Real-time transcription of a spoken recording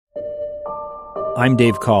I'm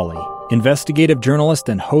Dave Cawley, investigative journalist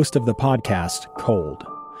and host of the podcast Cold.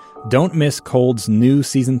 Don't miss Cold's new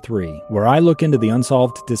Season 3, where I look into the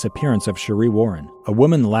unsolved disappearance of Sheree Warren, a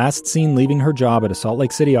woman last seen leaving her job at a Salt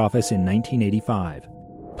Lake City office in 1985.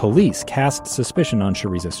 Police cast suspicion on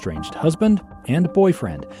Sheree's estranged husband and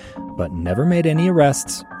boyfriend, but never made any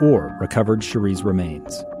arrests or recovered Sheree's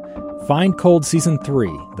remains. Find Cold Season 3,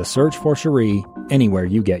 The Search for Sheree, anywhere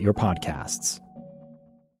you get your podcasts.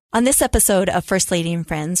 On this episode of First Lady and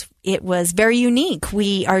Friends, it was very unique.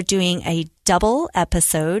 We are doing a double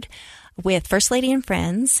episode with First Lady and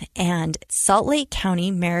Friends and Salt Lake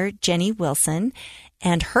County Mayor Jenny Wilson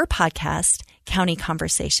and her podcast, County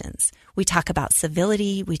Conversations. We talk about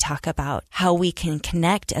civility. We talk about how we can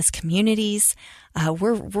connect as communities.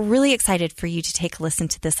 We're really excited for you to take a listen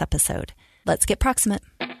to this episode. Let's get proximate.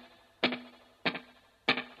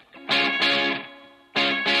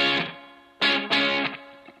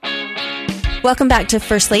 Welcome back to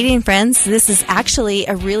First Lady and Friends. This is actually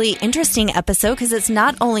a really interesting episode because it's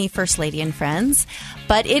not only First Lady and Friends,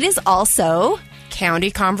 but it is also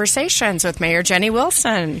County Conversations with Mayor Jenny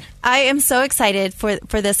Wilson. I am so excited for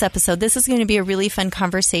this episode. This is going to be a really fun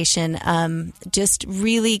conversation, just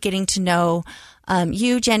really getting to know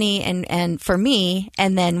you, Jenny, and for me,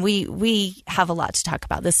 and then we have a lot to talk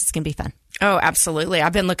about. This is going to be fun. Oh, absolutely.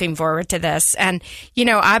 I've been looking forward to this. And, you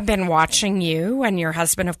know, I've been watching you and your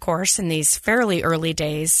husband, of course, in these fairly early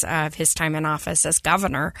days of his time in office as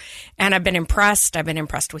governor. And I've been impressed. I've been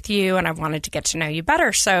impressed with you, and I've wanted to get to know you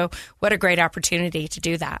better. So what a great opportunity to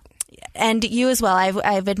do that. And you as well.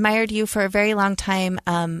 I've admired you for a very long time.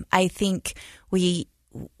 I think we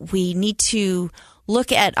need to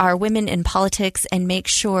look at our women in politics and make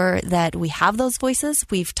sure that we have those voices.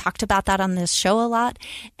 We've talked about that on this show a lot,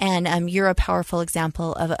 and you're a powerful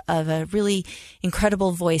example of a really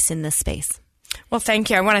incredible voice in this space. Well, thank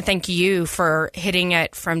you. I want to thank you for hitting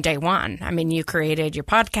it from day one. I mean, you created your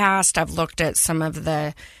podcast. I've looked at some of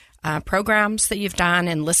the programs that you've done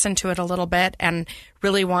and listened to it a little bit, and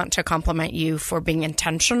really want to compliment you for being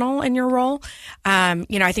intentional in your role.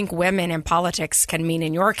 You know, I think women in politics can mean,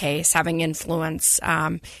 in your case, having influence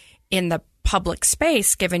in the public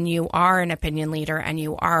space, given you are an opinion leader and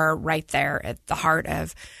you are right there at the heart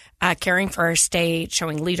of caring for our state,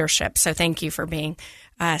 showing leadership. So thank you for being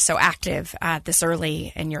so active this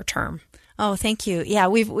early in your term. Oh, thank you. Yeah,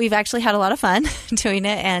 we've actually had a lot of fun doing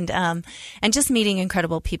it, and just meeting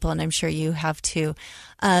incredible people, and I'm sure you have too.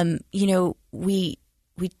 You know,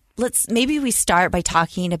 maybe we start by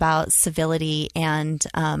talking about civility and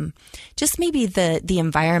just maybe the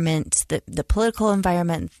environment, the political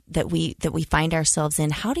environment that we find ourselves in.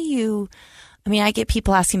 How do you? I mean, I get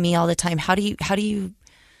people asking me all the time, how do you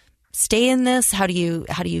stay in this? How do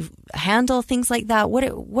you handle things like that?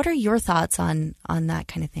 What are your thoughts on that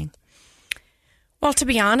kind of thing? Well, to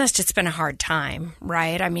be honest, it's been a hard time,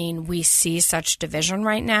 right? I mean, we see such division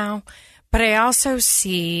right now, but I also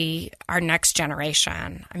see our next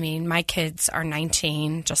generation. I mean, my kids are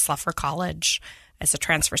 19, just left for college as a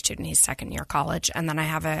transfer student. He's second year college. And then I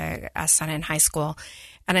have a son in high school.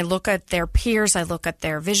 And I look at their peers, I look at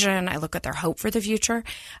their vision, I look at their hope for the future,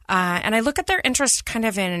 and I look at their interest kind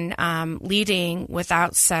of in leading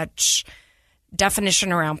without such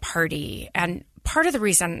definition around party. And part of the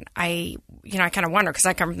reason I kind of wonder, because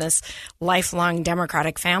I come from this lifelong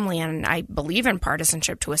Democratic family and I believe in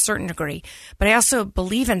partisanship to a certain degree, but I also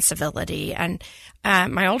believe in civility. And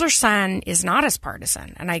my older son is not as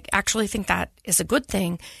partisan. And I actually think that is a good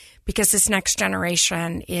thing, because this next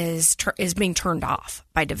generation is being turned off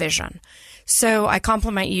by division. So I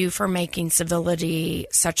compliment you for making civility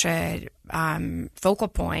such a focal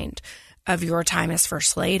point of your time as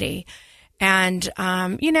First Lady. And,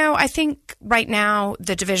 you know, I think right now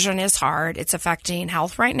the division is hard. It's affecting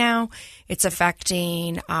health right now. It's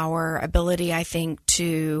affecting our ability, I think,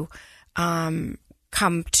 to come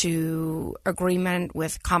to agreement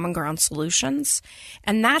with common ground solutions.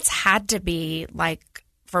 And that's had to be, like,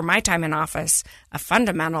 for my time in office, a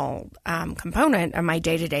fundamental component of my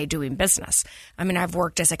day-to-day doing business. I mean, I've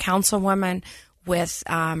worked as a councilwoman with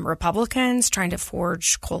Republicans trying to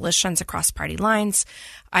forge coalitions across party lines.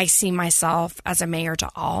 I see myself as a mayor to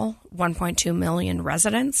all 1.2 million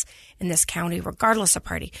residents in this county, regardless of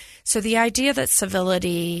party. So the idea that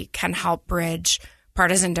civility can help bridge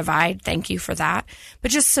partisan divide, thank you for that. But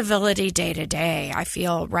just civility day to day. I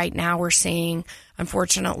feel right now we're seeing,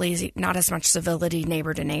 unfortunately, not as much civility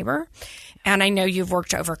neighbor to neighbor. And I know you've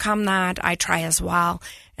worked to overcome that. I try as well.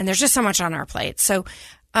 And there's just so much on our plate. So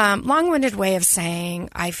long-winded way of saying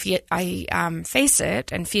I face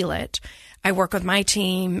it and feel it. I work with my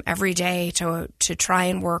team every day to try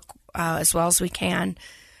and work as well as we can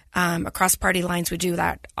across party lines. We do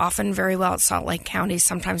that often very well at Salt Lake County,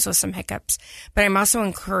 sometimes with some hiccups. But I'm also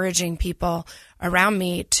encouraging people around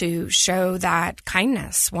me to show that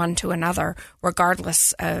kindness one to another,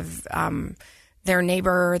 regardless of their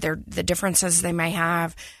neighbor, the differences they may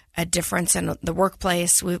have, a difference in the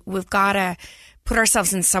workplace. We've got to put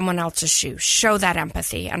ourselves in someone else's shoes, show that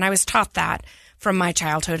empathy. And I was taught that from my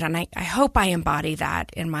childhood, and I hope I embody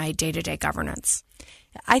that in my day-to-day governance.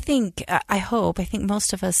 I think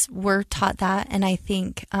most of us were taught that, and I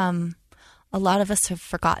think a lot of us have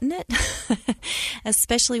forgotten it,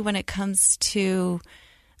 especially when it comes to,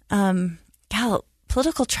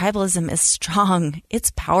 political tribalism is strong.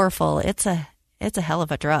 It's powerful. It's a hell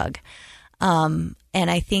of a drug. And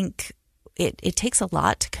I think it takes a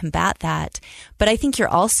lot to combat that. But I think you're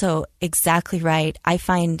also exactly right. I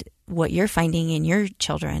find what you're finding in your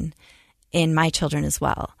children, in my children as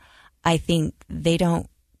well. I think they don't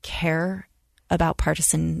care about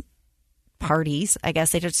partisan parties. I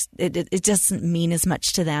guess it doesn't mean as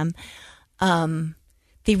much to them.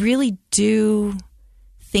 They really do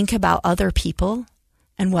think about other people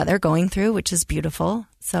and what they're going through, which is beautiful.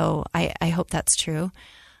 So I hope that's true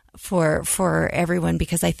for everyone,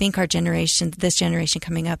 because I think this generation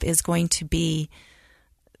coming up is going to be,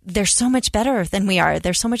 they're so much better than we are.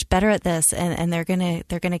 They're so much better at this, and they're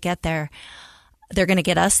gonna get there. They're gonna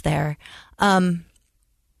get us there.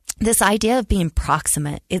 This idea of being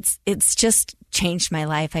proximate, it's just changed my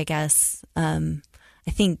life, I guess. I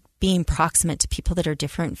think being proximate to people that are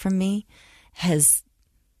different from me has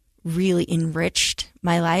really enriched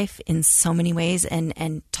my life in so many ways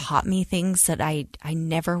and taught me things that I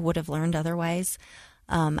never would have learned otherwise.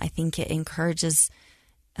 I think it encourages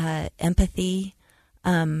empathy.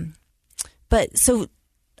 But so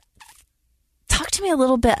talk to me a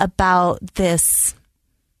little bit about this,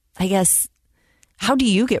 I guess. How do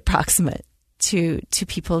you get proximate to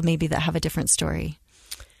people maybe that have a different story?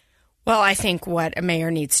 Well, I think what a mayor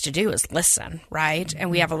needs to do is listen, right? And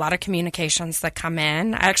we have a lot of communications that come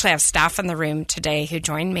in. I actually have staff in the room today who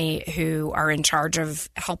joined me who are in charge of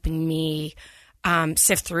helping me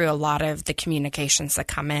sift through a lot of the communications that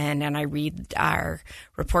come in. And I read our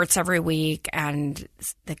reports every week and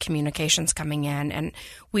the communications coming in. And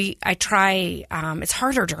I try, it's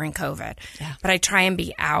harder during COVID, but I try and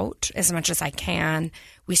be out as much as I can.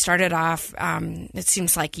 We started off, it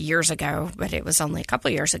seems like years ago, but it was only a couple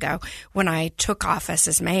of years ago. When I took office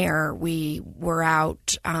as mayor, we were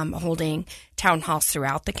out holding town halls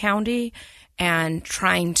throughout the county and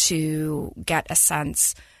trying to get a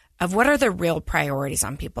sense of what are the real priorities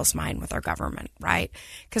on people's mind with our government, right?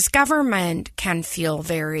 Because government can feel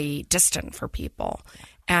very distant for people.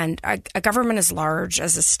 And a government as large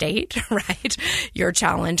as a state, right? Your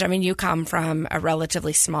challenge. I mean, you come from a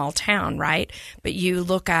relatively small town, right? But you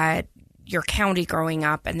look at your county growing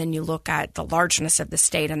up, and then you look at the largeness of the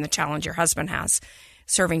state and the challenge your husband has,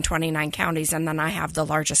 serving 29 counties, and then I have the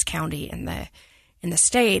largest county in the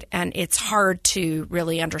state, and it's hard to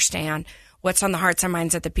really understand what's on the hearts and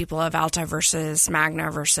minds of the people of Alta versus Magna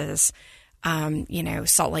versus,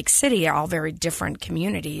 Salt Lake City, all very different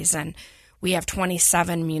communities. And we have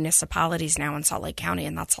 27 municipalities now in Salt Lake County,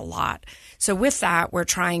 and that's a lot. So with that, we're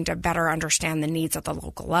trying to better understand the needs at the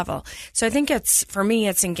local level. So I think for me,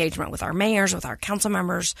 it's engagement with our mayors, with our council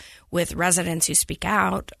members, with residents who speak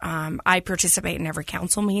out. I participate in every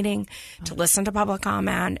council meeting to listen to public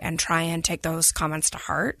comment and try and take those comments to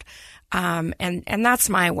heart. And that's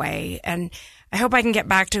my way. And I hope I can get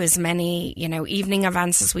back to as many, evening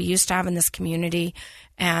events as we used to have in this community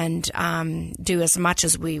and do as much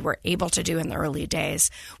as we were able to do in the early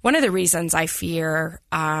days. One of the reasons I fear,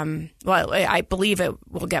 I believe it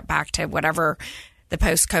will get back to whatever the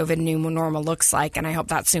post-COVID new normal looks like, and I hope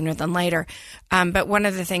that's sooner than later. But one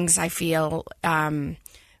of the things I feel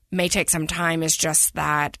may take some time is just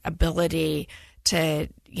that ability to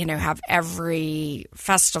have every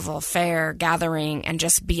festival, fair, gathering, and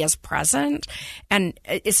just be as present. And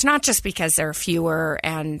it's not just because there are fewer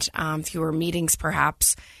and fewer meetings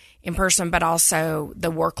perhaps in person, but also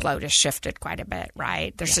the workload has shifted quite a bit,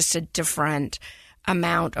 right? There's just a different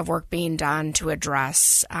amount of work being done to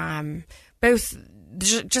address both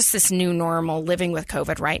just this new normal, living with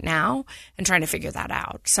COVID right now and trying to figure that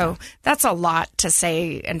out. So that's a lot to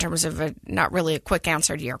say in terms of not really a quick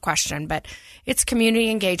answer to your question, but it's community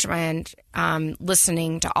engagement,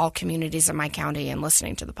 listening to all communities in my county and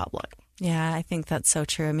listening to the public. Yeah, I think that's so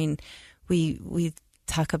true. I mean, we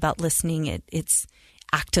talk about listening.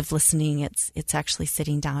 active listening. It's actually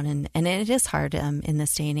sitting down, and it is hard in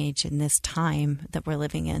this day and age, in this time that we're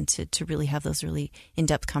living in, to really have those really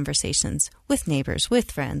in-depth conversations with neighbors,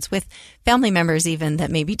 with friends, with family members even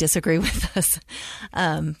that maybe disagree with us.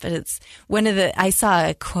 But it's I saw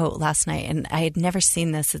a quote last night, and I had never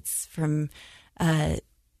seen this. It's from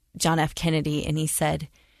John F. Kennedy, and he said,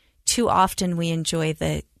 "Too often we enjoy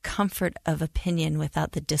the comfort of opinion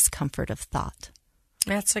without the discomfort of thought."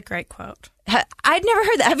 That's a great quote. I'd never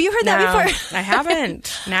heard that. Have you heard that before? I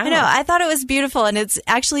haven't. No. I know. I thought it was beautiful. And it's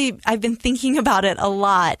actually, I've been thinking about it a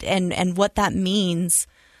lot and what that means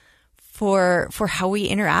for how we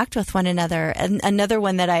interact with one another. And another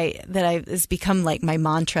one that has become like my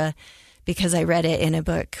mantra, because I read it in a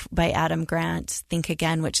book by Adam Grant, Think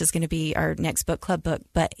Again, which is going to be our next book club book.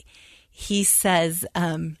 But he says,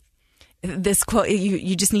 this quote,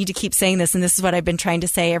 you just need to keep saying this. And this is what I've been trying to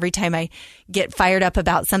say every time I get fired up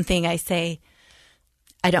about something. I say,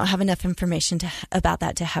 I don't have enough information about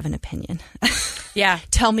that to have an opinion. Yeah.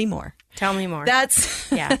 Tell me more. Tell me more.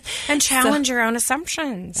 That's yeah. And challenge your own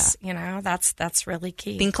assumptions. Yeah. You know, that's really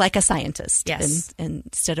key. Think like a scientist. Yes.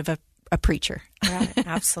 Instead of a preacher. Right,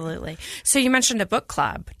 absolutely. So you mentioned a book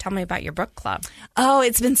club. Tell me about your book club. Oh,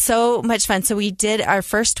 it's been so much fun. So we did our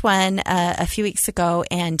first one a few weeks ago,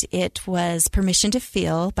 and it was Permission to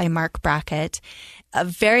Feel by Mark Brackett.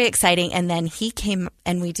 Very exciting. And then he came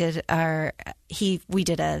and we did a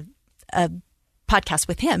podcast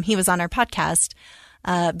with him. He was on our podcast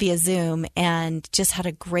via Zoom and just had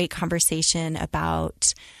a great conversation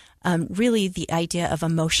about really the idea of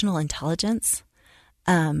emotional intelligence.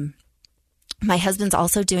 My husband's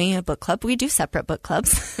also doing a book club. We do separate book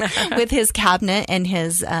clubs with his cabinet and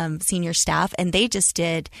his senior staff. And they just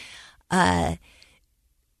did, oh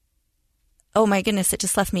my goodness, it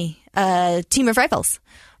just left me, Team of Rivals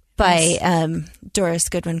by Doris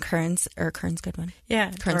Goodwin Kearns Goodwin.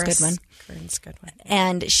 Yeah, Kearns Goodwin. Kearns Goodwin.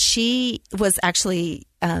 And she was actually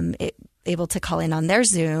able to call in on their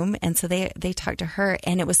Zoom. And so they talked to her.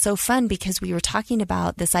 And it was so fun because we were talking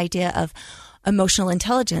about this idea of emotional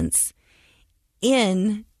intelligence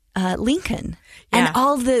in Lincoln and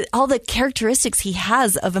all the characteristics he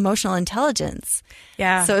has of emotional intelligence.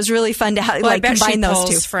 Yeah. So it was really fun to combine those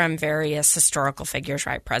two from various historical figures,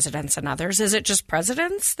 right? Presidents and others. Is it just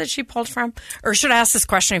presidents that she pulled from? Or should I ask this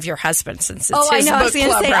question of your husband since it's his I know. book I was going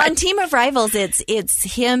to say, right? on Team of Rivals,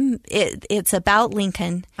 it's him. It's about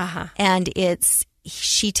Lincoln, and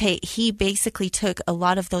he basically took a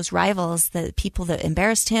lot of those rivals, the people that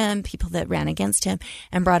embarrassed him, people that ran against him,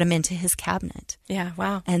 and brought him into his cabinet. Yeah,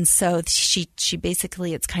 wow. And so she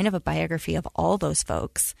basically, it's kind of a biography of all those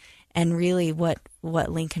folks and really what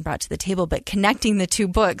Lincoln brought to the table. But connecting the two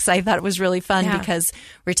books, I thought it was really fun because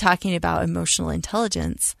we're talking about emotional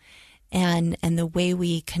intelligence and the way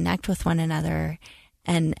we connect with one another,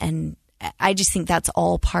 and I just think that's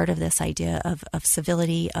all part of this idea of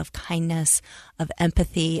civility, of kindness, of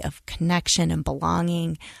empathy, of connection and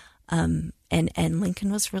belonging. And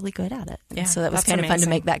Lincoln was really good at it. Yeah, so that was kind of fun to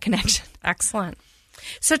make that connection. Excellent.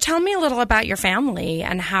 So tell me a little about your family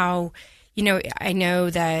and how, I know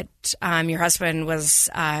that your husband was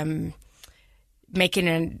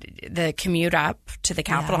making the commute up to the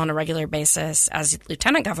Capitol on a regular basis as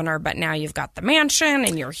lieutenant governor, but now you've got the mansion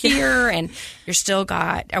and you're here and you're still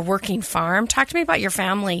got a working farm. Talk to me about your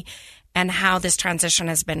family and how this transition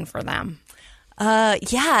has been for them.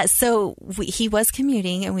 So he was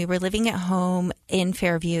commuting and we were living at home in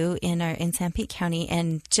Fairview in San Pete County,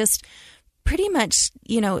 and just pretty much,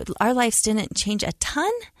 our lives didn't change a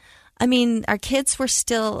ton. I mean, our kids'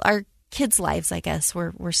 lives, I guess,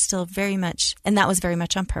 were still very much, and that was very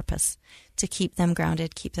much on purpose, to keep them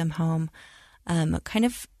grounded, keep them home. Kind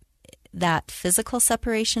of that physical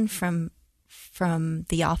separation from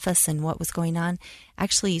the office and what was going on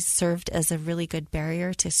actually served as a really good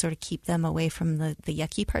barrier to sort of keep them away from the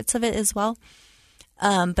yucky parts of it as well.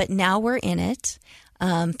 But now we're in it.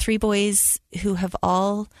 3 boys who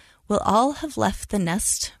will all have left the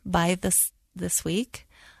nest by this week.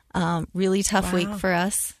 Really tough week for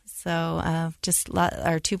us. So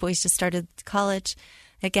our 2 boys just started college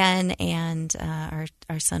again, and our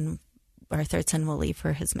third son will leave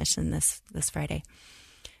for his mission this Friday.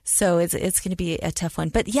 So it's going to be a tough one.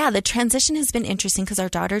 But yeah, the transition has been interesting because our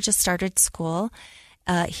daughter just started school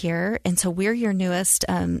here, and so we're your newest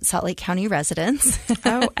Salt Lake County residents.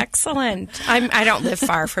 Oh, excellent! I don't live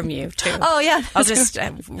far from you, too. Oh yeah, I'll just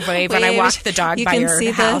wave when I walk the dog by your house.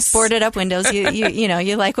 You can see the boarded up windows.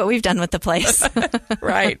 You like what we've done with the place,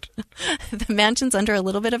 right? The mansion's under a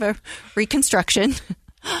little bit of a reconstruction,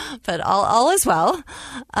 but all is well.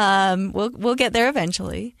 We'll get there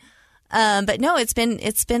eventually. But no, it's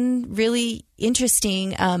been really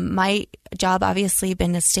interesting. My job obviously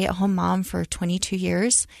been a stay-at-home mom for 22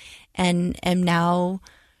 years, and am now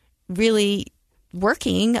really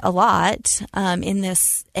working a lot in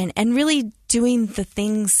this and really doing the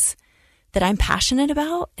things that I'm passionate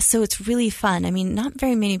about. So it's really fun. I mean, not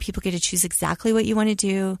very many people get to choose exactly what you want to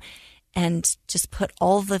do and just put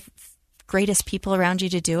all the greatest people around you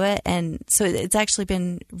to do it. And so it's actually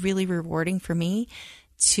been really rewarding for me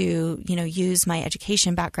to, use my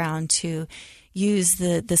education background, to use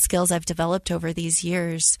the skills I've developed over these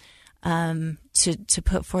years to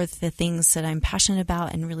put forth the things that I'm passionate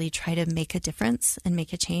about and really try to make a difference and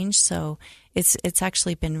make a change. So it's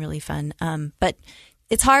actually been really fun. But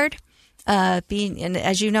it's hard. And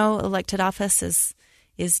as you know, elected office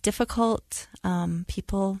is difficult.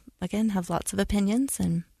 People, again, have lots of opinions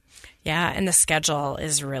and. Yeah, and the schedule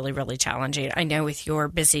is really, really challenging. I know with your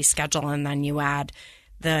busy schedule, and then you add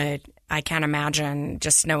I can't imagine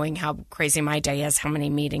just knowing how crazy my day is, how many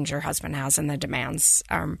meetings your husband has and the demands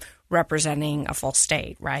representing a full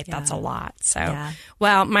state, right? Yeah. That's a lot. So,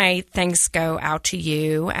 Well, my thanks go out to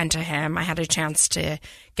you and to him. I had a chance to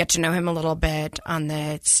get to know him a little bit on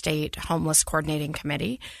the state homeless coordinating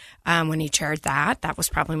committee when he chaired that. That was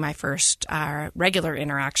probably my first regular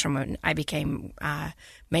interaction when I became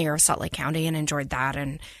mayor of Salt Lake County, and enjoyed that.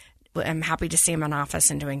 And I'm happy to see him in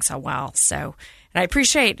office and doing so well. So, and I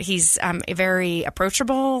appreciate he's very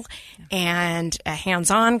approachable and a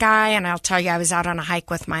hands-on guy. And I'll tell you, I was out on a hike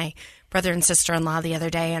with my brother and sister-in-law the other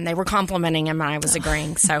day, and they were complimenting him, and I was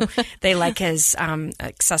agreeing. So they like his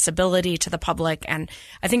accessibility to the public. And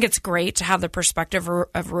I think it's great to have the perspective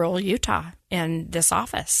of rural Utah in this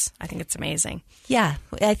office. I think it's amazing. Yeah,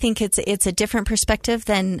 I think it's a different perspective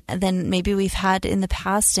than maybe we've had in the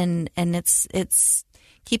past, and it's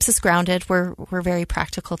keeps us grounded. We're very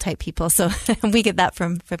practical type people, so we get that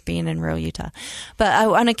from being in rural Utah. But I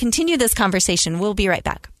want to continue this conversation. We'll be right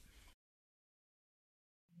back.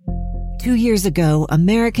 2 years ago,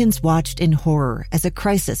 Americans watched in horror as a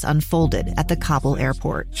crisis unfolded at the Kabul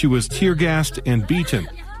airport. She was tear-gassed and beaten.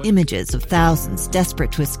 Images of thousands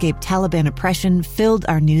desperate to escape Taliban oppression filled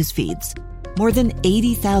our news feeds. More than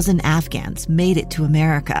 80,000 Afghans made it to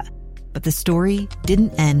America. But the story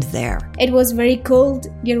didn't end there. It was very cold.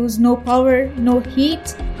 There was no power, no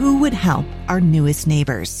heat. Who would help our newest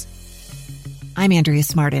neighbors? I'm Andrea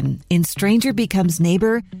Smartin. In Stranger Becomes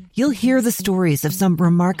Neighbor, you'll hear the stories of some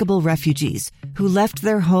remarkable refugees who left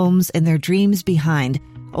their homes and their dreams behind,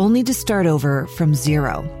 only to start over from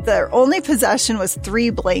zero. Their only possession was 3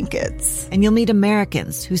 blankets. And you'll meet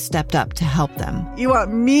Americans who stepped up to help them. You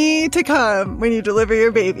want me to come when you deliver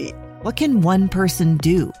your baby. What can one person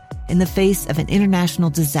do in the face of an international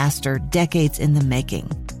disaster decades in the making?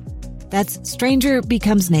 That's Stranger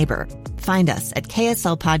Becomes Neighbor. Find us at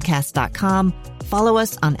kslpodcast.com. Follow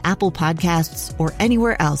us on Apple Podcasts or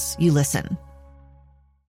anywhere else you listen.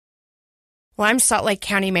 Well, I'm Salt Lake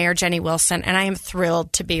County Mayor Jenny Wilson, and I am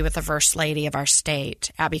thrilled to be with the First Lady of our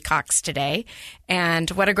state, Abby Cox, today. And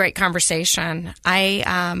what a great conversation. I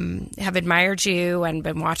have admired you and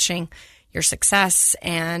been watching your success.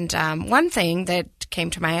 And one thing that came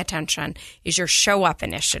to my attention is your Show Up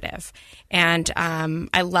initiative. And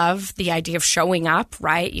I love the idea of showing up,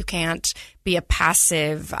 right? You can't be a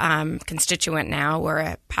passive constituent now or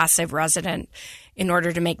a passive resident in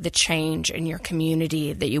order to make the change in your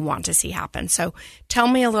community that you want to see happen. So tell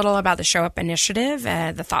me a little about the Show Up initiative,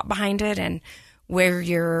 the thought behind it, and where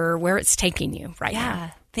it's taking you right now.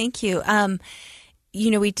 Yeah, thank you. In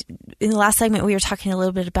the last segment, we were talking a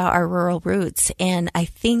little bit about our rural roots, and I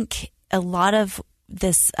think a lot of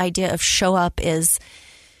this idea of show up is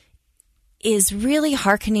really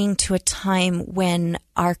hearkening to a time when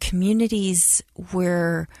our communities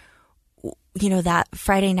were, that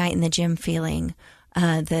Friday night in the gym feeling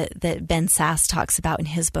that Ben Sass talks about in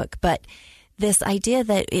his book. But this idea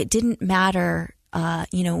that it didn't matter,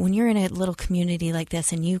 when you're in a little community like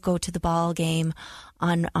this and you go to the ball game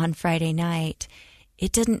on Friday night,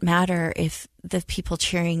 it didn't matter if the people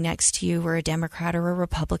cheering next to you were a Democrat or a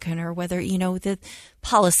Republican, or whether, the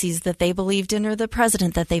policies that they believed in or the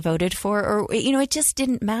president that they voted for, or, it just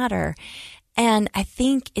didn't matter. And I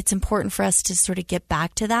think it's important for us to sort of get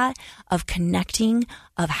back to that, of connecting,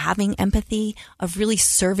 of having empathy, of really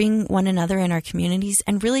serving one another in our communities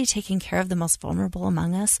and really taking care of the most vulnerable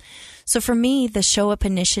among us. So for me, the Show Up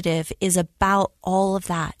initiative is about all of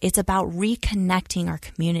that. It's about reconnecting our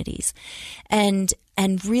communities and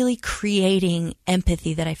really creating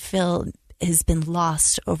empathy that I feel has been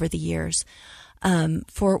lost over the years.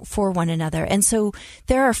 For one another. And so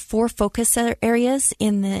there are 4 focus areas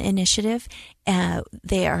in the initiative.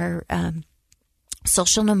 They are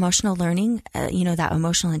social and emotional learning, that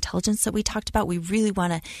emotional intelligence that we talked about. We really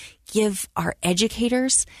want to give our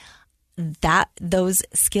educators those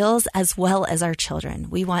skills as well as our children.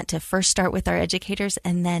 We want to first start with our educators,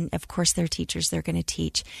 and then, of course, their teachers they're going to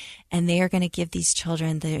teach. And they are going to give these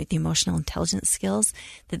children the emotional intelligence skills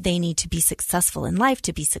that they need to be successful in life,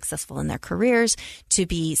 to be successful in their careers, to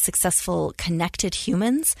be successful, connected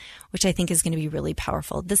humans, which I think is going to be really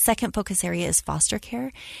powerful. The second focus area is foster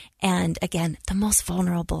care. And again, the most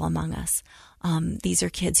vulnerable among us. These are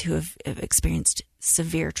kids who have experienced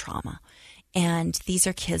severe trauma. And these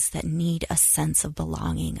are kids that need a sense of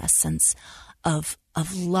belonging, a sense of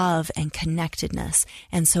love and connectedness.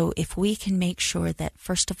 And so if we can make sure that,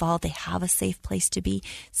 first of all, they have a safe place to be,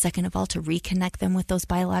 second of all, to reconnect them with those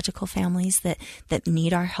biological families that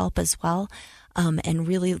need our help as well, and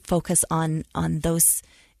really focus on those,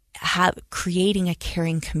 creating a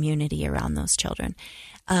caring community around those children.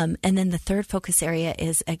 And then the third focus area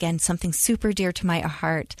is, again, something super dear to my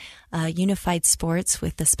heart, unified sports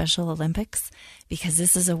with the Special Olympics, because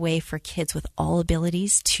this is a way for kids with all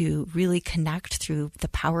abilities to really connect through the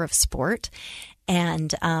power of sport.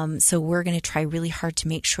 And so we're going to try really hard to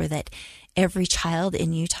make sure that every child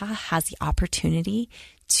in Utah has the opportunity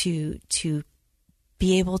to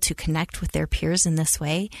be able to connect with their peers in this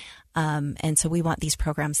way. And so we want these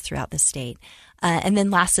programs throughout the state. And then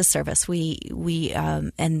last is service.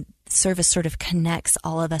 And service sort of connects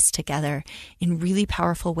all of us together in really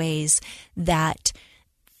powerful ways that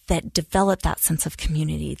develop that sense of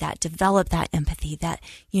community, that develop that empathy, that,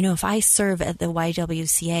 if I serve at the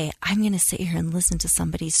YWCA, I'm going to sit here and listen to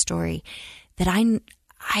somebody's story that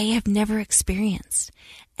I have never experienced.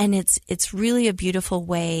 And it's really a beautiful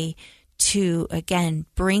way to, again,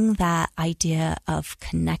 bring that idea of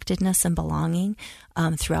connectedness and belonging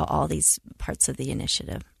throughout all these parts of the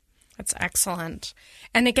initiative. That's excellent.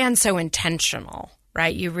 And again, so intentional,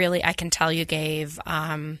 right? I can tell you gave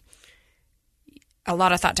a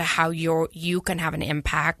lot of thought to how you can have an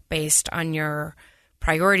impact based on your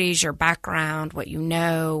priorities, your background, what you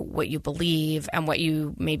know, what you believe, and what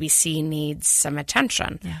you maybe see needs some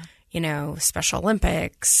attention. Yeah. Special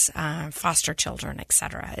Olympics, foster children, et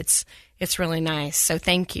cetera. It's really nice. So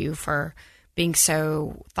thank you for being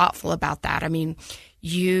so thoughtful about that. I mean,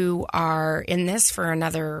 you are in this for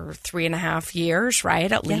another 3.5 years,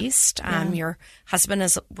 right? At least. Your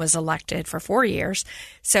husband was elected for 4 years.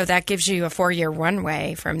 So that gives you a 4-year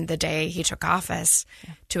runway from the day he took office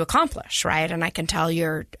to accomplish, right? And I can tell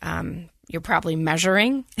you're probably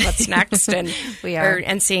measuring what's next and we are.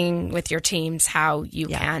 And seeing with your teams how you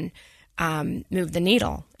can move the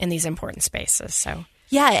needle in these important spaces. So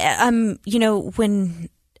when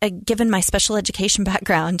given my special education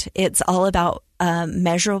background, it's all about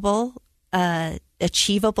measurable,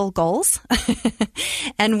 achievable goals,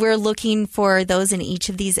 and we're looking for those in each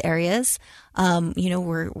of these areas.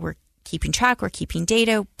 We're keeping track, we're keeping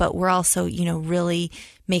data, but we're also really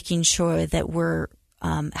making sure that we're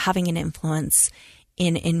having an influence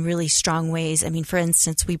in really strong ways. I mean, for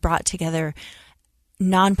instance, we brought together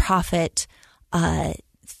nonprofit,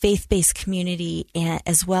 faith-based community,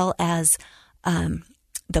 as well as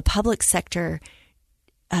the public sector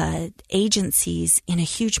agencies in a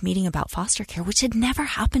huge meeting about foster care, which had never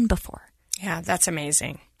happened before. Yeah, that's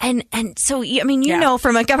amazing. And so, I mean,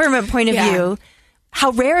 from a government point of view,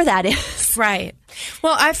 how rare that is. Right.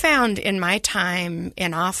 Well, I found in my time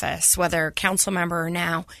in office, whether council member or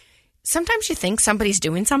now, sometimes you think somebody's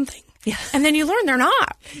doing something. Yeah. And then you learn they're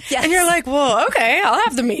not. Yes. And you're like, well, okay, I'll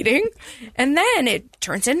have the meeting. And then it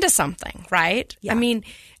turns into something, right? Yeah. I mean,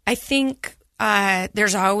 I think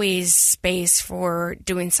there's always space for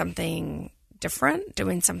doing something different,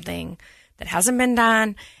 doing something that hasn't been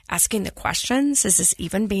done, asking the questions, is this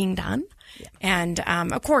even being done? Yeah. And,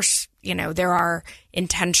 of course, there are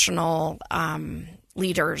intentional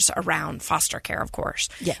leaders around foster care, of course.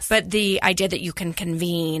 Yes. But the idea that you can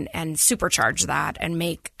convene and supercharge that and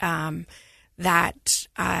make that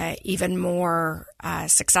even more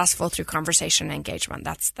successful through conversation and engagement,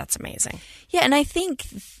 that's amazing. Yeah, and I think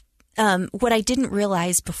what I didn't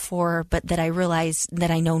realize before, but that I realize that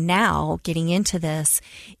I know now getting into this,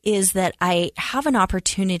 is that I have an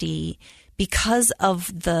opportunity because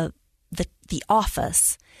of the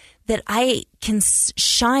office that I can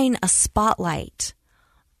shine a spotlight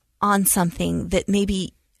on something that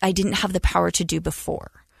maybe I didn't have the power to do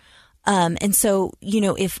before. And so,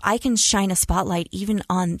 if I can shine a spotlight even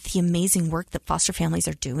on the amazing work that foster families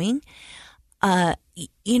are doing,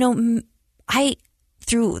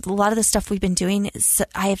 through a lot of the stuff we've been doing,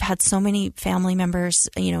 I have had so many family members,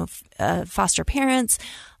 foster parents,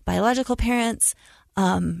 biological parents,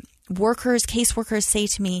 workers, caseworkers say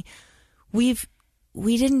to me, we've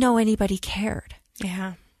we didn't know anybody cared.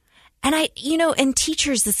 Yeah. And and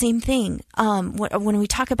teachers, the same thing. When we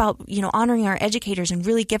talk about, honoring our educators and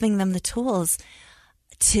really giving them the tools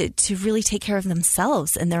to really take care of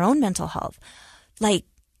themselves and their own mental health. Like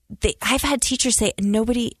I've had teachers say,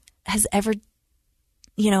 nobody has ever,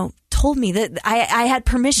 told me that I had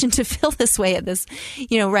permission to feel this way at this,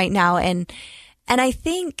 right now. And I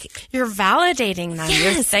think you're validating them.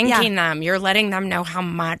 Yes, you're thanking them. You're letting them know how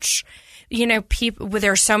much, people,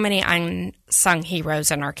 there's so many unsung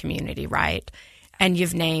heroes in our community, right? And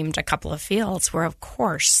you've named a couple of fields where, of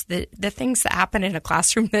course, the things that happen in a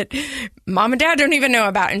classroom that mom and dad don't even know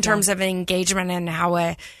about in terms of engagement and how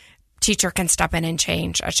a teacher can step in and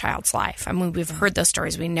change a child's life. I mean, we've heard those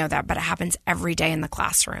stories. We know that, but it happens every day in the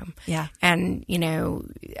classroom. Yeah. And,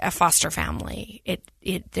 a foster family,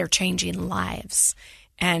 they're changing lives.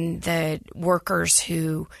 And the workers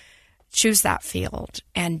who choose that field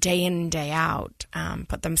and day in and day out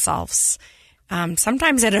put themselves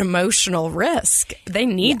sometimes at emotional risk. They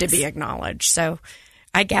need to be acknowledged. So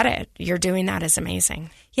I get it. You're doing that is amazing.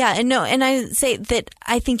 Yeah. And I say that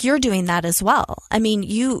I think you're doing that as well. I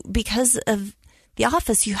mean, because of the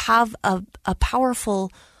office, you have a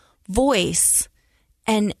powerful voice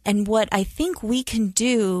and what I think we can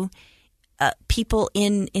do, people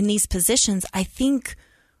in these positions, I think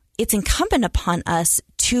it's incumbent upon us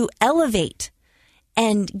to elevate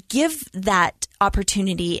and give that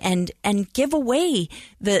opportunity and give away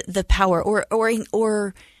the power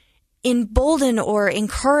or embolden or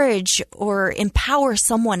encourage or empower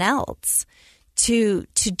someone else to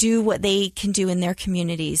do what they can do in their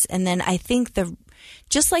communities. And then I think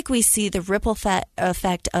just like we see the ripple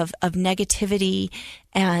effect of negativity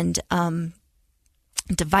and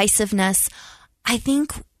divisiveness, I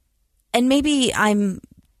think, and maybe I'm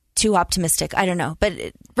too optimistic, I don't know, but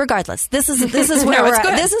regardless, this is where we're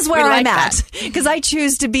at. This is where I'm at because I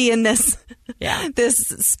choose to be in this this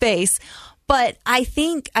space. But I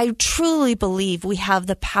truly believe we have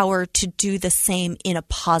the power to do the same in a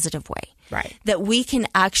positive way. Right. That we can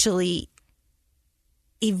actually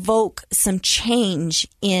evoke some change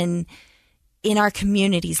in our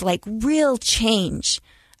communities, like real change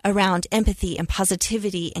around empathy and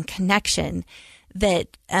positivity and connection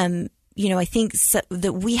that, I think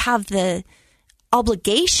that we have the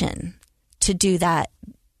obligation to do that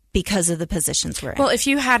because of the positions we're in. Well, if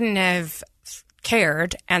you hadn't have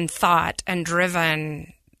cared and thought and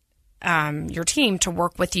driven your team to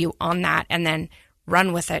work with you on that and then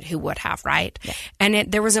run with it, who would have, right? Yeah.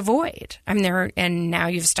 And there was a void. I mean, and now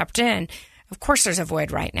you've stepped in. Of course, there's a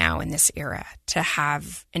void right now in this era to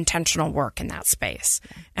have intentional work in that space.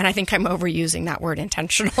 Yeah. And I think I'm overusing that word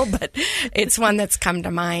intentional, but it's one that's come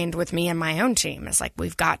to mind with me and my own team. It's like,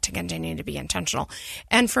 we've got to continue to be intentional.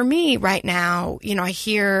 And for me right now, I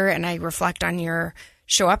hear and I reflect on your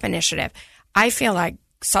Show Up initiative. I feel like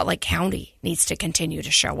Salt Lake County needs to continue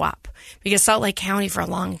to show up because Salt Lake County for a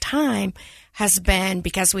long time has been,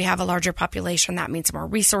 because we have a larger population, that means more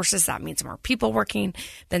resources, that means more people working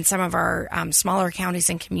than some of our smaller counties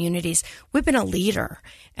and communities. We've been a leader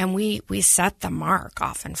and we set the mark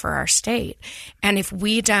often for our state. And if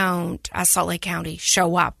we don't, as Salt Lake County,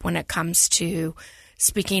 show up when it comes to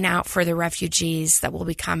speaking out for the refugees that will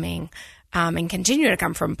be coming, and continue to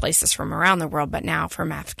come from places from around the world, but now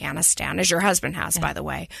from Afghanistan, as your husband has, by the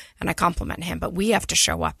way, and I compliment him. But we have to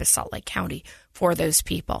show up as Salt Lake County for those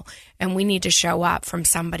people. And we need to show up from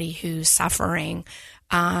somebody who's suffering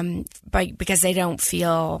because they don't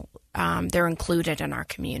feel they're included in our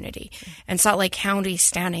community. And Salt Lake County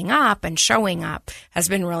standing up and showing up has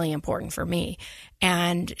been really important for me.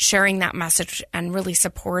 And sharing that message and really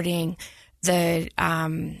supporting the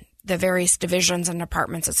various divisions and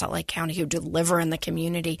departments at Salt Lake County who deliver in the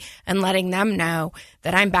community and letting them know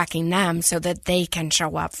that I'm backing them so that they can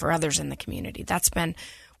show up for others in the community. That's been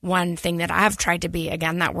one thing that I've tried to be,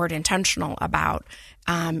 again, that word intentional about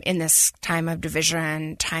in this time of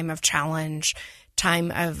division, time of challenge,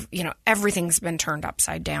 time of, everything's been turned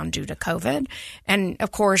upside down due to COVID. And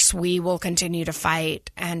of course, we will continue to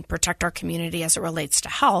fight and protect our community as it relates to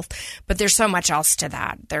health. But there's so much else to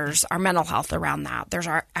that. There's our mental health around that. There's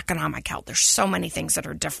our economic health. There's so many things that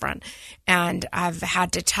are different. And I've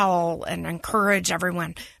had to tell and encourage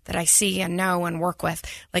everyone that I see and know and work with,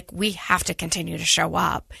 like, we have to continue to show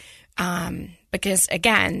up. Because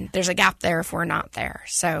again, there's a gap there if we're not there.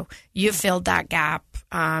 So you've filled that gap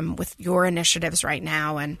with your initiatives right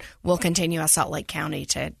now, and we'll continue as Salt Lake County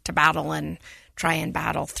to battle and try and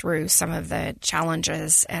battle through some of the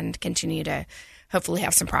challenges and continue to hopefully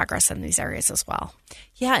have some progress in these areas as well.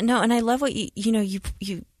 Yeah, no, and I love what you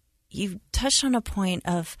touched on a point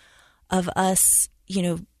of us,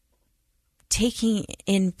 taking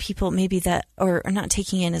in people maybe that, or not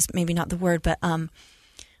taking in is maybe not the word, but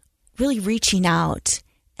really reaching out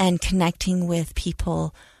and connecting with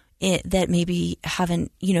people that maybe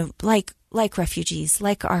haven't, like refugees,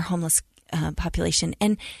 like our homeless population.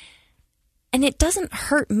 And it doesn't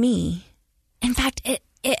hurt me. In fact,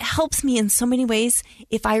 it helps me in so many ways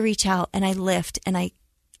if I reach out and I lift and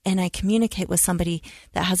I communicate with somebody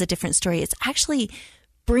that has a different story. It actually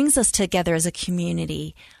brings us together as a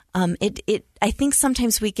community. I think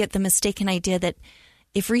sometimes we get the mistaken idea that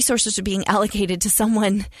if resources are being allocated to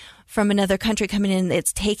someone from another country coming in,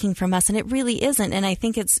 it's taking from us, and it really isn't. And I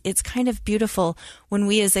think it's kind of beautiful when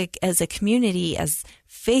we as a community, as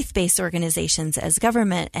faith-based organizations, as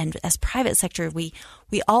government, and as private sector, we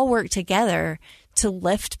all work together to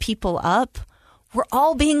lift people up. We're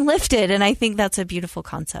all being lifted, and I think that's a beautiful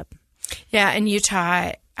concept. Yeah, and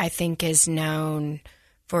Utah, I think, is known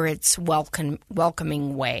for its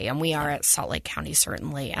welcoming way, and we are at Salt Lake County,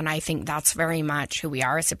 certainly. And I think that's very much who we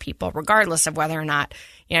are as a people, regardless of whether or not,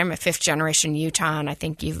 I'm a fifth-generation Utah, and I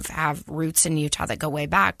think you have roots in Utah that go way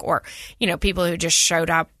back, or, people who just showed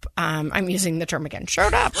up. I'm using the term again,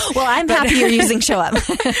 showed up. Well, I'm happy you're using show up.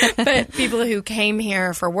 But people who came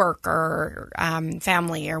here for work or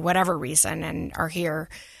family or whatever reason and are here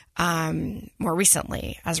more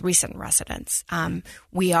recently as recent residents.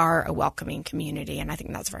 We are a welcoming community, and I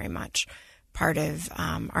think that's very much part of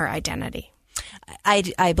our identity.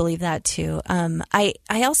 I believe that too. I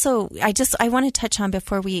want to touch on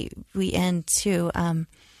before we end too.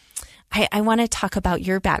 I want to talk about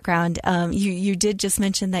your background. You did just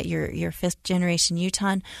mention that you're fifth generation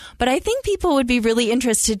Utah, but I think people would be really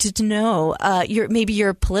interested to know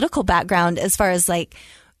your political background as far as like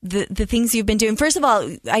the things you've been doing. First of all,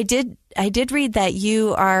 I did read that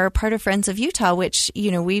you are part of Friends of Utah, which,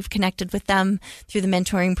 we've connected with them through the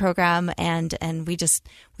mentoring program, and we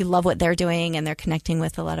love what they're doing, and they're connecting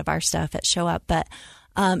with a lot of our stuff at Show Up. But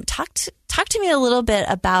talk to me a little bit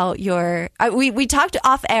about we talked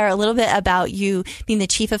off air a little bit about you being the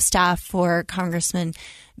chief of staff for Congressman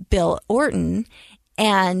Bill Orton.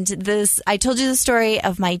 And I told you the story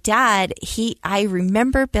of my dad. I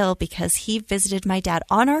remember Bill because he visited my dad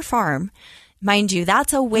on our farm. Mind you,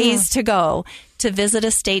 that's a ways to go to visit a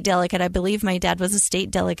state delegate. I believe my dad was a state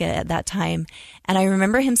delegate at that time. And I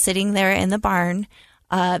remember him sitting there in the barn,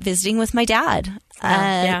 visiting with my dad.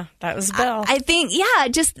 Yeah, that was Bill. I think,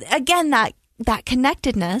 just again, that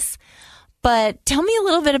connectedness. But tell me a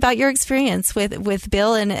little bit about your experience with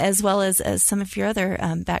Bill, and as well as some of your other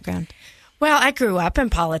background. Well, I grew up in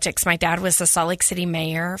politics. My dad was the Salt Lake City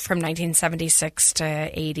mayor from 1976 to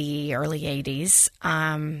early 80s,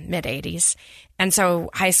 mid 80s. And so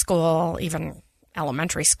high school, even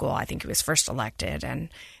elementary school, I think he was first elected. And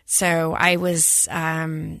so I was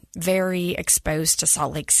very exposed to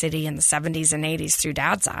Salt Lake City in the 70s and 80s through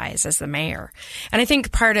Dad's eyes as the mayor. And I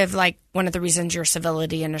think part of one of the reasons your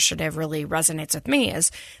civility initiative really resonates with me is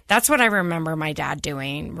that's what I remember my dad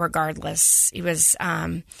doing regardless. He was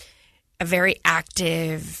a very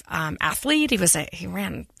active athlete. He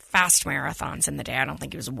ran fast marathons in the day. I don't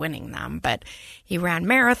think he was winning them, but he ran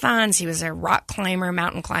marathons. He was a rock climber,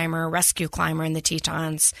 mountain climber, rescue climber in the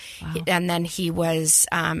Tetons. Wow. And then he was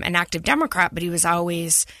an active Democrat, but he was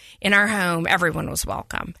always in our home. Everyone was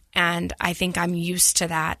welcome. And I think I'm used to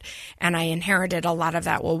that. And I inherited a lot of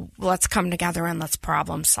that. Well, let's come together and let's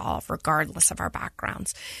problem solve regardless of our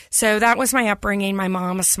backgrounds. So that was my upbringing. My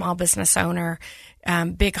mom, a small business owner,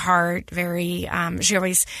 big heart, very,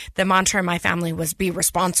 the mantra in my family was be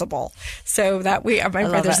responsible. So that my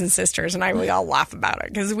brothers and sisters and we all laugh about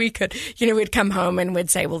it because we could, we'd come home and we'd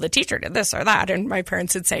say, well, the teacher did this or that. And my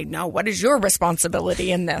parents would say, no, what is your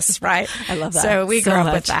responsibility in this? Right. I love that. So we grew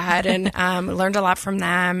up with that and learned a lot from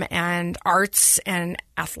them, and arts and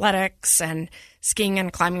athletics and skiing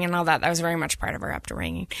and climbing and all that. That was very much part of our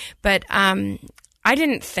upbringing. But I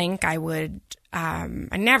didn't think I would. I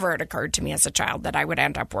never had occurred to me as a child that I would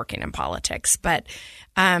end up working in politics. But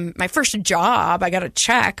my first job, I got a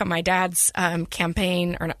check on my dad's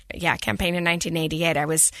campaign in 1988. I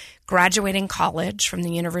was graduating college from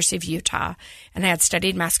the University of Utah, and I had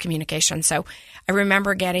studied mass communication. So I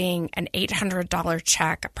remember getting an $800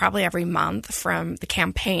 check probably every month from the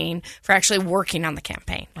campaign for actually working on the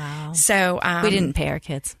campaign. Wow. So we didn't pay our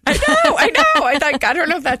kids. I know. I don't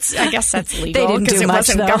know if I guess that's legal because it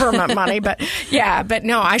wasn't government money, but yeah, but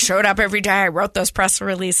no, I showed up every day. I wrote those press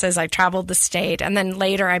releases. I traveled the state. And then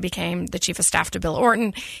later I became the chief of staff to Bill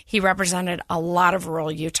Orton. He represented a lot of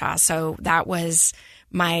rural Utah. So that was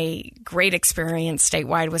my great experience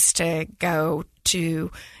statewide, was to go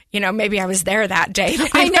to maybe I was there that day.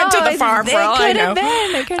 I know. Went to the farm for all I know.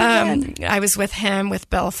 It could have been. I was with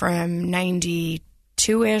Bill from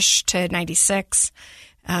 92-ish to 96.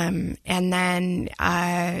 And then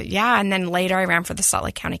later I ran for the Salt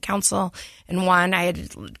Lake County Council and won. I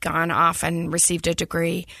had gone off and received a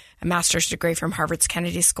master's degree from Harvard's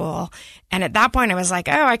Kennedy School. And at that point I was like,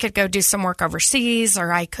 I could go do some work overseas,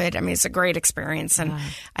 or it's a great experience. And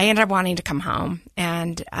I ended up wanting to come home.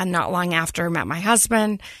 And not long after, met my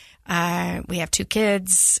husband. We have 2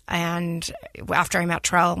 kids. And after I met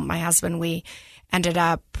Trell, my husband, I ended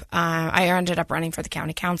up running for the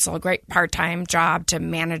county council, a great part-time job to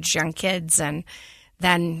manage young kids. And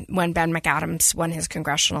then when Ben McAdams won his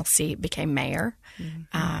congressional seat, became mayor,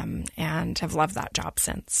 and have loved that job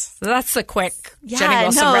since. So that's the quick Jenny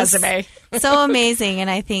Wilson resume. So amazing. And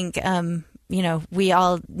I think, we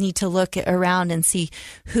all need to look around and see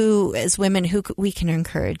who, as women, who we can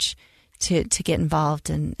encourage to get involved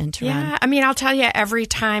and to run. Yeah, I'll tell you, every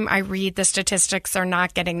time I read the statistics, they're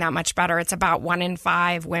not getting that much better. It's about 1 in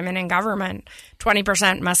 5 women in government,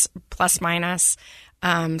 20% plus minus.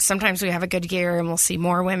 Sometimes we have a good year and we'll see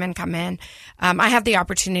more women come in. I have the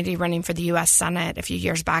opportunity running for the U.S. Senate a few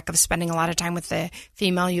years back of spending a lot of time with the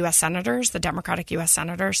female U.S. senators, the Democratic U.S.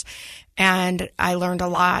 senators. And I learned a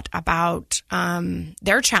lot about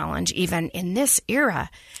their challenge, even in this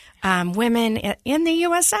era. Women in the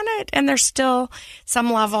U.S. Senate, and there's still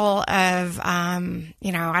some level of, I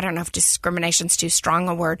don't know if discrimination's too strong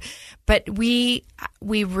a word, but we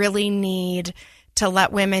really need to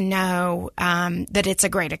let women know that it's a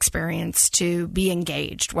great experience to be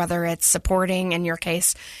engaged, whether it's supporting, in your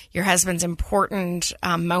case, your husband's important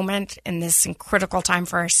moment in this critical time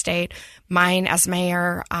for our state, mine as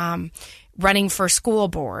mayor, running for school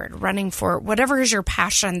board, running for whatever is your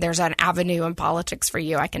passion. There's an avenue in politics for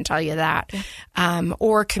you. I can tell you that,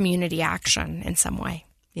 or community action in some way.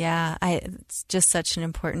 Yeah, it's just such an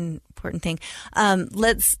important thing.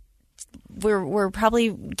 We're probably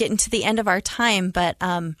getting to the end of our time, but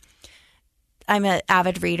I'm an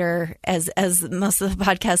avid reader, as most of the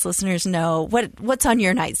podcast listeners know. What's on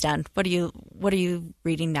your nightstand? What are you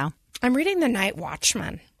reading now? I'm reading The Night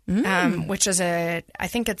Watchman. Which is I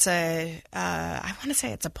want to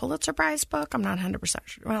say it's a Pulitzer Prize book. I'm not 100%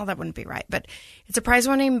 sure. Well, that wouldn't be right, but it's a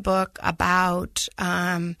prize-winning book about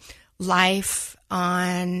life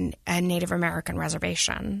on a Native American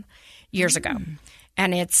reservation years ago.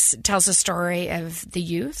 And it tells the story of the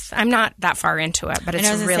youth. I'm not that far into it, but it's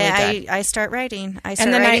really good. I start writing.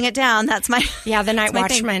 Writing it down. That's my The Night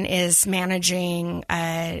Watchman is managing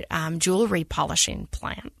a jewelry polishing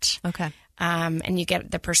plant. Okay. And you get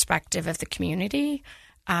the perspective of the community.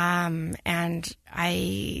 And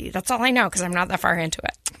that's all I know because I'm not that far into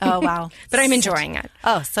it. Oh, wow. But I'm enjoying it.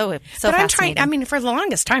 Oh, so but fascinating. I'm trying, for the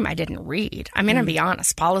longest time, I didn't read. I'm going to be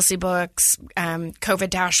honest. Policy books, COVID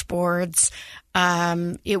dashboards.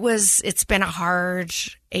 It's been a hard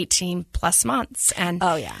 18 plus months. And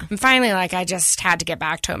I'm finally I just had to get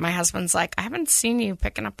back to it. My husband's like, I haven't seen you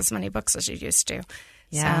picking up as many books as you used to.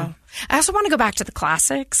 Yeah. So I also want to go back to the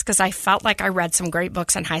classics because I felt like I read some great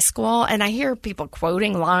books in high school, and I hear people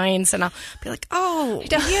quoting lines, and I'll be like, "Oh,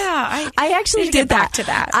 yeah." I actually did back to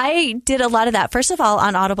that. I did a lot of that. First of all,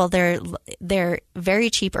 on Audible, they're very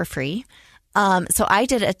cheap or free. So I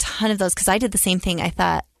did a ton of those because I did the same thing. I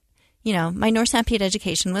thought, my North Sanpete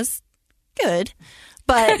education was good,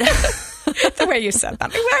 but the way you said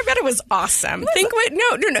that, I bet it was awesome. No.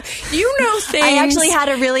 You know things. I actually had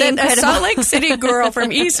a really incredible a Salt Lake City girl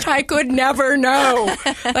from East High could never know.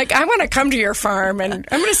 I want to come to your farm, and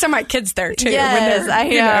I'm going to send my kids there too. Yes, I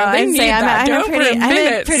know. They need that.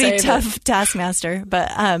 I'm a pretty tough taskmaster,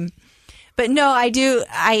 but no, I do.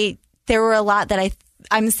 There were a lot that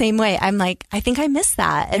I'm the same way. I'm like, I think I missed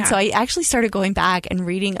that, and so I actually started going back and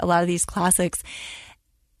reading a lot of these classics,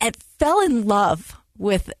 and fell in love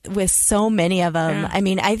with so many of them.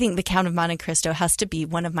 Yeah. I think The Count of Monte Cristo has to be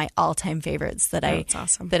one of my all-time favorites that I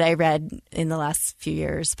read in the last few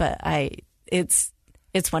years. But it's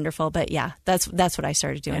wonderful. But yeah, that's what I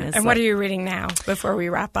started doing. And what are you reading now before we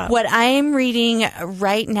wrap up? What I'm reading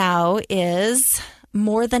right now is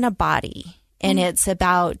More Than a Body. And it's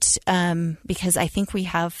about, because I think we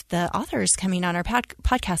have the authors coming on our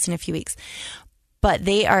podcast in a few weeks, but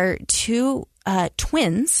they are two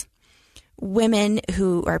twins, women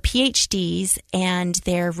who are PhDs, and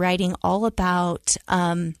they're writing all about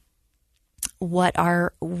what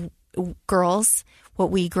our girls, what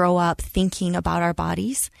we grow up thinking about our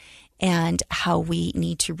bodies, and how we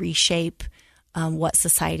need to reshape what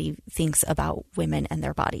society thinks about women and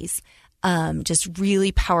their bodies. Just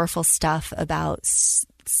really powerful stuff about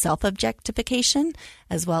self-objectification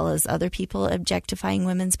as well as other people objectifying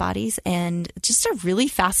women's bodies, and just a really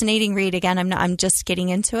fascinating read. Again, I'm just getting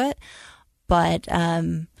into it, but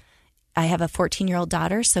I have a 14-year-old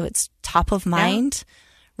daughter, so it's top of mind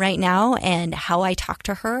right now, and how I talk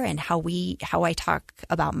to her and how I talk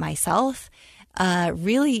about myself.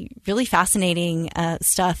 Really, really fascinating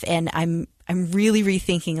stuff, and I'm really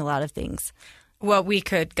rethinking a lot of things. Well, we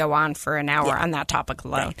could go on for an hour on that topic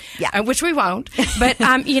alone, right. Which we won't. But,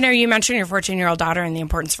 you mentioned your 14-year-old daughter and the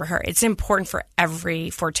importance for her. It's important for every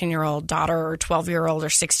 14-year-old daughter or 12-year-old or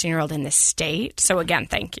 16-year-old in this state. So, again,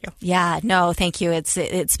 thank you. Yeah, no, thank you.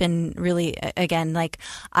 It's been really, again, like,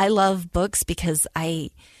 I love books because I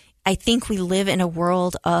think we live in a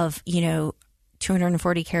world of,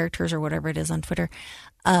 240 characters or whatever it is on Twitter.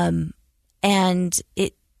 And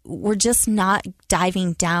we're just not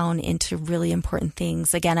diving down into really important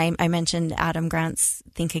things. Again, I mentioned Adam Grant's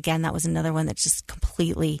Think Again. That was another one that just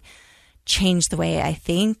completely changed the way I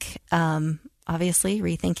think. Obviously,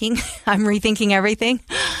 rethinking. I'm rethinking everything.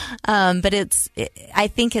 But I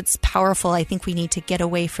think it's powerful. I think we need to get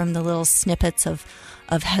away from the little snippets of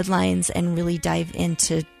headlines and really dive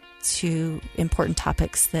into important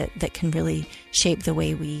topics that can really shape the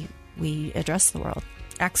way we address the world.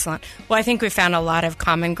 Excellent. Well, I think we found a lot of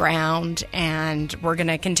common ground, and we're going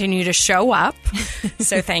to continue to show up.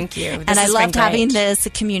 So thank you. And I loved having this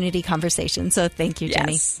community conversation. So thank you,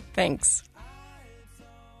 Jenny. Yes, thanks.